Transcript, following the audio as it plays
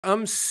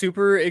I'm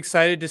super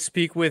excited to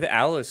speak with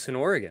Alice in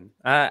Oregon.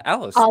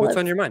 Alice, what's on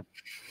Olive. your mind?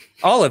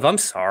 Olive, I'm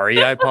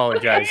sorry. I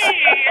apologize. Hey,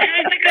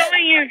 how's it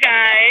going, you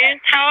guys?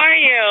 How are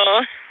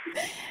you?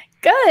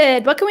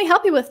 Good. What can we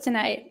help you with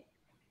tonight?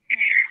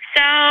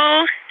 So,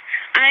 I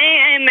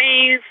am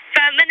a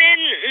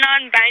feminine,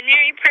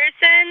 non-binary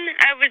person.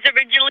 I was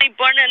originally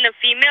born in a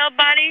female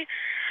body.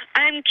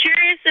 I'm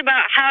curious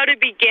about how to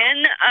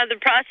begin the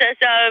process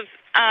of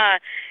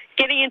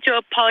getting into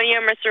a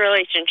polyamorous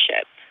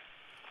relationship.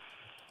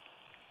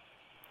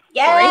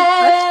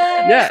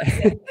 Yeah.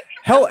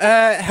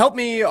 Help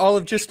me,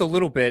 Olive, just a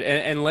little bit,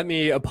 and let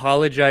me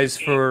apologize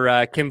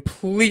for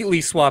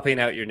completely swapping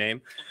out your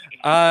name.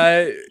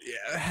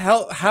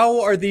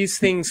 How are these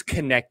things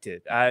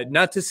connected?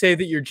 Not to say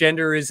that your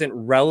gender isn't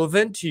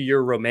relevant to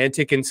your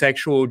romantic and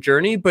sexual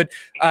journey, but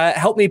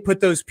help me put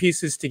those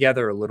pieces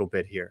together a little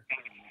bit here.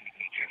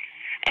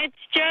 It's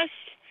just,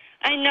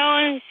 I know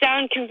I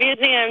sound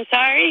confusing. I'm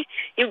sorry.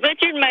 You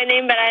butchered my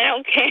name, but I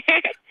don't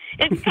care.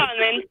 It's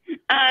common.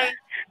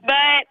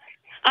 But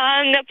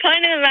the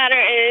point of the matter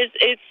is,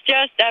 it's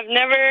just I've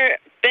never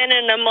been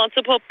in a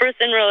multiple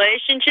person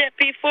relationship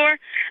before.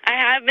 I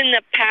have in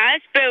the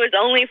past, but it was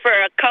only for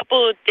a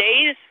couple of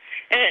days,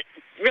 and it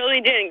really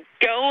didn't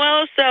go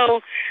well. So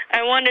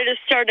I wanted to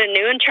start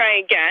anew and try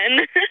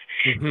again,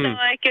 so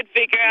I could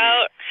figure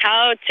out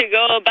how to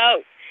go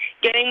about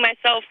getting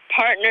myself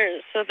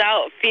partners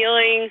without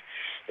feeling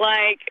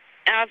like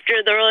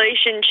after the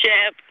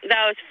relationship that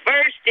I was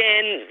first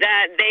in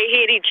that they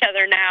hate each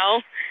other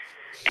now,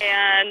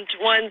 and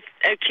one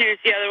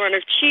accused the other one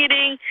of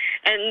cheating,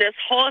 and this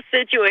whole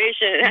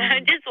situation.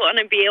 I just want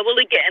to be able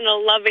to get in a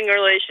loving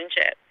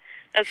relationship.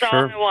 That's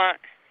all I want.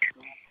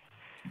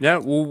 Yeah,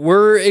 well,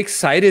 we're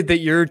excited that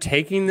you're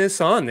taking this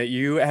on, that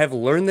you have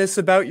learned this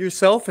about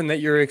yourself, and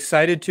that you're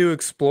excited to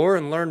explore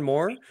and learn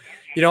more.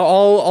 You know,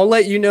 I'll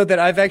let you know that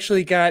I've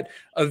actually got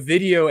a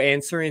video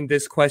answering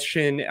this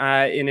question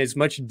in as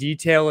much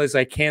detail as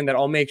I can that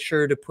I'll make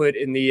sure to put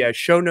in the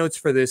show notes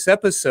for this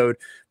episode.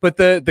 But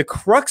the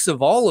crux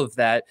of all of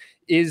that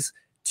is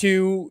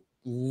to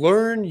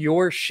learn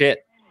your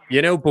shit.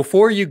 You know,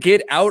 before you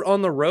get out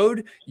on the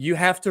road, you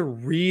have to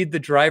read the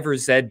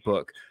driver's ed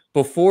book.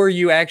 Before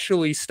you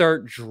actually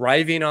start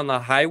driving on the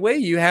highway,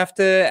 you have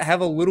to have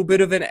a little bit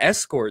of an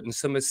escort and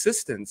some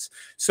assistance.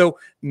 So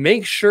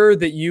make sure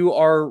that you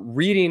are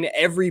reading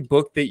every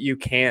book that you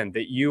can,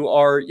 that you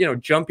are, you know,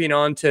 jumping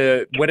on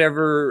to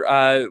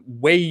whatever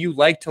way you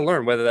like to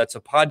learn, whether that's a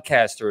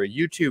podcast or a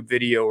YouTube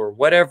video or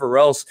whatever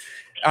else.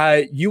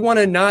 You want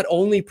to not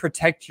only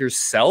protect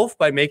yourself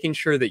by making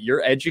sure that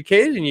you're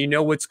educated and you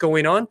know what's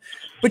going on,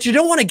 but you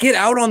don't want to get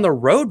out on the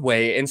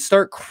roadway and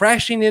start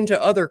crashing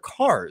into other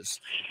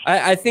cars.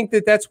 I think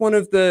that that's one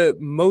of the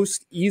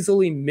most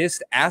easily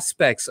missed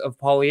aspects of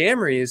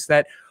polyamory, is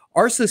that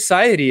our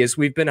society, as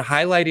we've been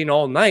highlighting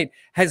all night,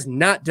 has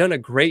not done a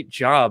great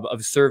job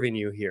of serving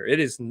you here. It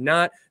has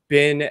not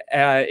been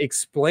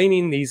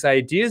explaining these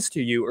ideas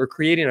to you or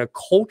creating a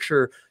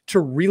culture to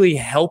really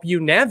help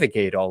you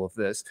navigate all of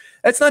this.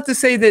 That's not to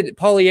say that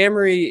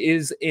polyamory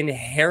is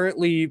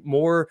inherently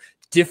more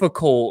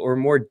difficult or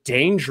more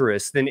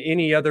dangerous than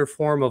any other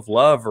form of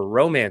love or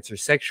romance or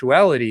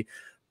sexuality,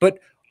 but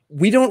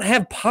we don't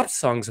have pop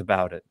songs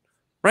about it,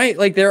 right?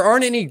 Like, there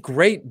aren't any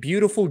great,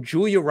 beautiful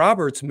Julia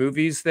Roberts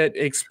movies that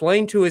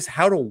explain to us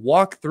how to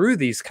walk through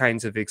these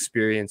kinds of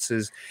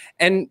experiences.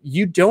 And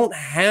you don't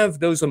have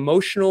those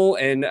emotional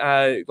and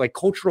like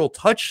cultural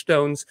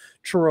touchstones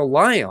to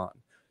rely on.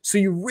 So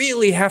you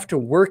really have to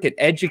work at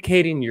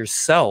educating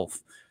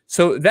yourself.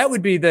 So that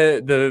would be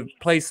the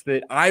place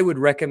that I would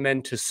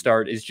recommend to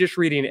start, is just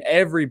reading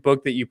every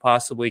book that you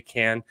possibly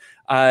can.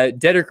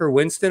 Dedeker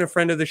Winston, a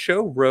friend of the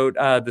show, wrote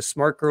The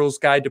Smart Girl's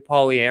Guide to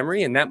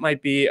Polyamory, and that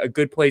might be a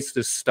good place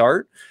to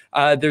start.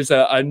 There's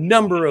a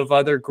number of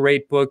other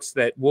great books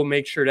that we'll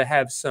make sure to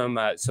have some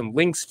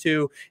links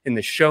to in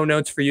the show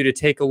notes for you to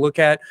take a look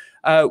at.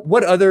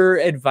 What other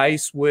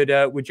advice would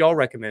y'all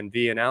recommend,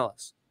 V and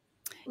Alice?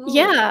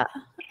 Yeah.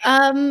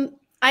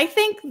 I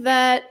think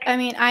that, I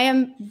mean, I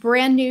am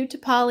brand new to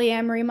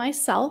polyamory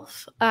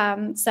myself.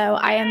 So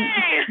I am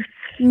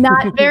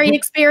not very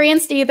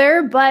experienced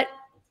either, but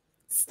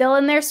still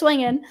in there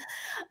swinging.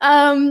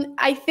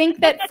 I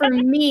think that for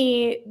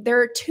me, there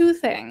are two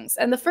things.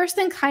 And the first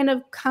thing kind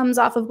of comes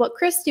off of what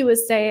Christy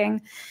was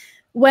saying.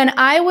 When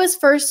I was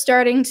first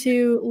starting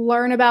to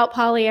learn about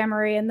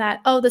polyamory and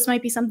that, oh, this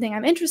might be something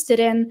I'm interested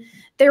in,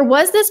 there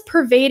was this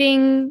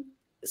pervading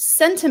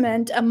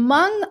sentiment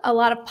among a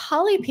lot of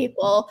poly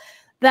people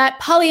that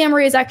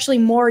polyamory is actually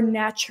more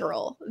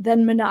natural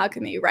than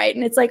monogamy, right?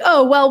 And it's like,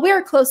 oh, well,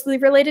 we're closely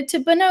related to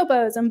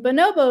bonobos, and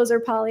bonobos are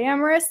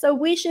polyamorous, so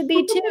we should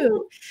be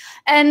too.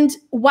 And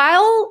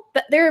while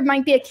there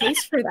might be a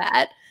case for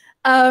that,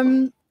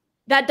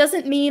 that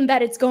doesn't mean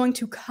that it's going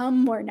to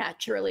come more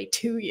naturally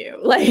to you.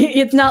 Like,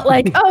 it's not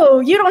like, oh,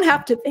 you don't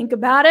have to think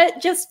about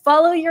it, just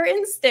follow your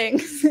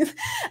instincts.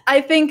 I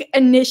think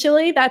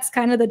initially that's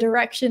kind of the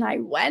direction I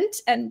went,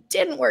 and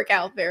didn't work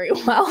out very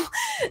well.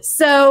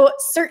 So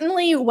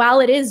certainly, while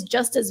it is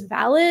just as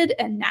valid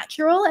and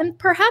natural, and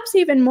perhaps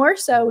even more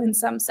so in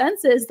some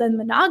senses than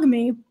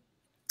monogamy,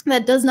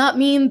 that does not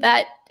mean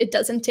that it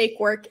doesn't take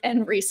work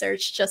and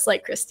research, just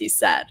like Christy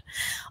said.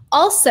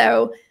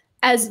 Also,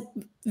 as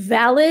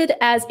valid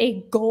as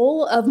a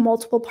goal of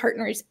multiple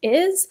partners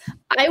is,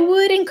 I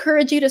would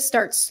encourage you to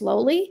start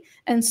slowly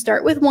and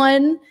start with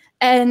one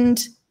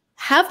and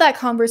have that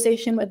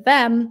conversation with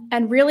them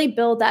and really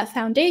build that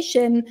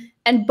foundation,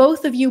 and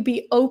both of you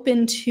be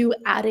open to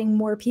adding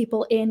more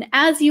people in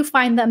as you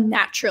find them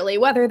naturally,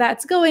 whether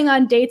that's going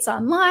on dates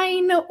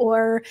online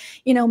or,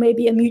 you know,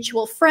 maybe a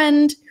mutual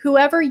friend,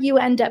 whoever you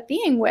end up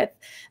being with.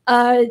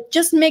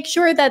 Just make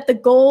sure that the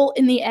goal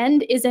in the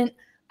end isn't,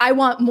 I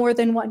want more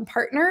than one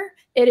partner.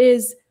 It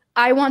is,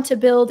 I want to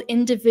build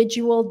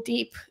individual,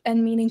 deep,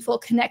 and meaningful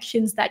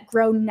connections that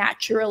grow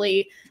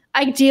naturally,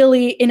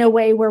 ideally in a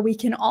way where we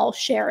can all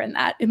share in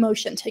that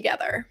emotion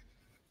together.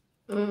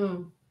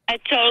 I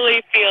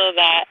totally feel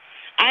that.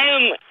 I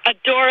am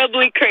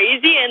adorably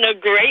crazy in a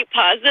great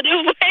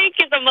positive way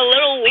because I'm a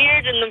little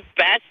weird in the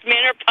best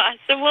manner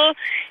possible.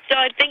 So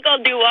I think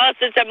I'll do well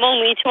since I'm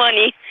only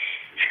 20.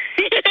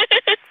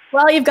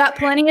 Well, you've got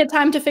plenty of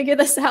time to figure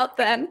this out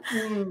then.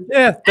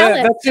 Yeah,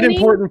 that's an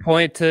important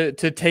point, to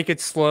take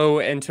it slow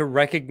and to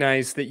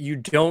recognize that you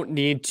don't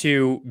need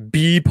to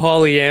be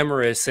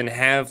polyamorous and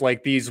have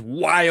like these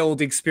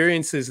wild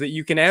experiences that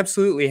you can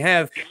absolutely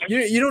have.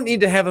 You don't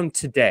need to have them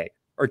today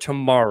or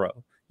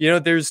tomorrow. You know,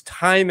 there's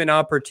time and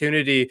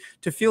opportunity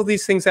to feel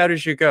these things out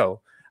as you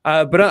go.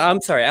 But I'm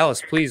sorry,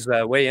 Alice, please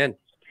weigh in.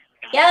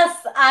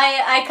 Yes,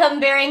 I come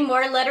bearing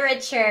more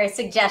literature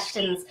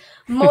suggestions.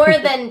 More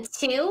Than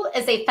Two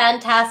is a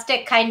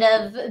fantastic kind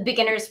of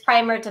beginner's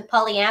primer to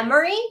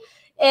polyamory.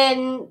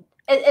 And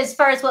as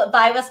far as what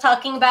Vi was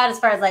talking about, as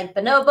far as like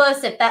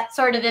bonobos, if that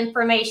sort of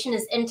information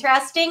is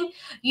interesting,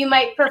 you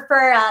might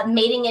prefer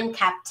Mating in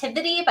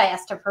Captivity by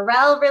Esther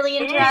Perel, really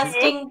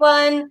interesting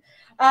one.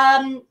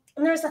 And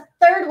there's a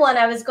third one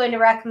I was going to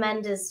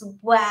recommend as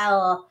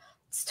well.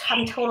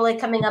 I'm totally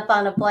coming up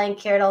on a blank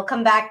here. It'll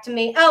come back to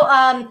me.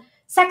 Oh,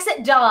 Sex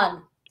at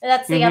Dawn.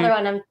 That's the other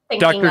one I'm thinking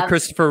Dr. of.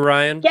 Christopher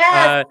Ryan.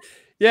 Yes.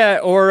 Yeah,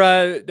 or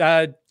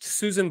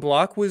Susan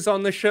Block was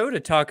on the show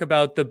to talk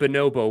about the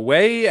bonobo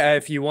way.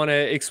 If you want to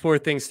explore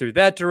things through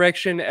that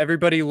direction,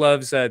 everybody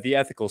loves The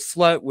Ethical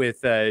Slut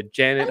with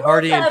Janet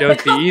Hardy and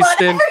Dorothy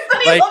Easton.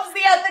 Everybody loves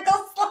The Ethical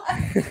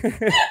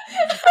Slut.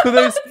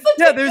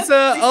 So there's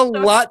a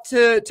lot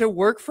to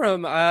work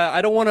from. I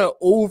don't want to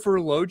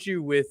overload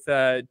you with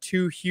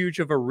too huge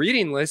of a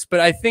reading list, but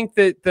I think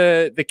that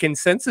the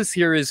consensus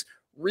here is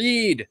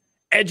read,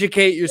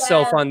 educate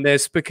yourself on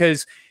this,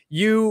 because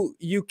you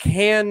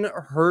can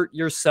hurt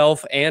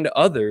yourself and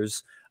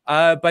others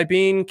by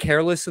being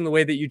careless in the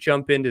way that you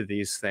jump into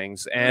these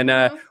things. And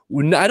I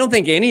don't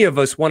think any of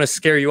us want to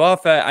scare you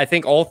off. I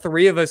think all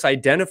three of us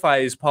identify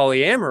as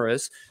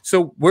polyamorous.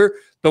 So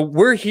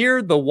we're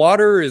here. The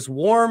water is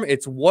warm.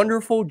 It's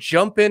wonderful.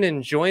 Jump in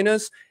and join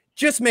us.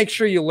 Just make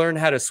sure you learn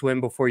how to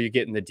swim before you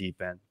get in the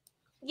deep end.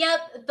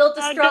 Yep, built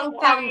a strong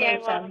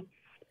foundation.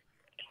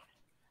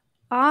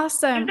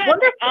 Awesome.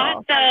 Wonderful.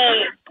 Awesome.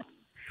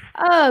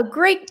 Oh,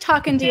 great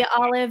talking to you,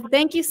 Olive.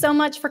 Thank you so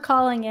much for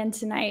calling in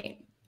tonight.